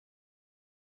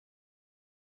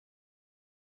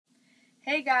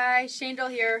Hey guys,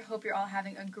 Shaindel here. Hope you're all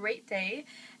having a great day.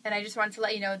 And I just wanted to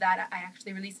let you know that I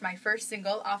actually released my first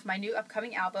single off my new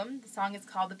upcoming album. The song is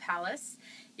called The Palace.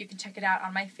 You can check it out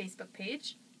on my Facebook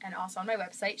page and also on my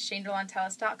website,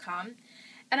 ShaindelAntelis.com.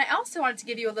 And I also wanted to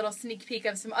give you a little sneak peek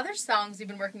of some other songs we've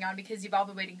been working on because you've all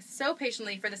been waiting so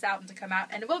patiently for this album to come out,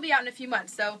 and it will be out in a few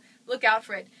months, so look out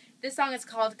for it. This song is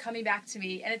called Coming Back to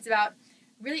Me, and it's about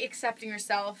really accepting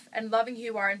yourself and loving who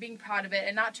you are and being proud of it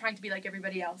and not trying to be like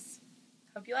everybody else.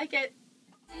 Hope you like it.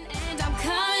 And I'm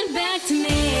coming back to me,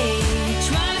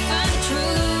 trying to find the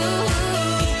truth,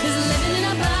 'cause living in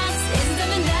a box isn't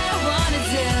something that I wanna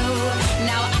do.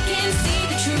 Now I can see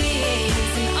the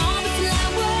trees and all the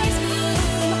flowers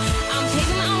bloom. I'm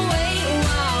paving my way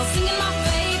while singing my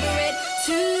favorite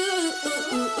tune.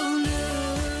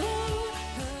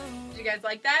 Did you guys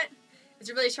like that? It's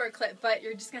a really short clip, but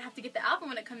you're just going to have to get the album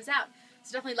when it comes out.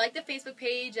 So definitely like the Facebook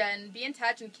page and be in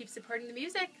touch and keep supporting the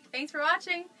music. Thanks for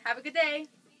watching. Have a good day.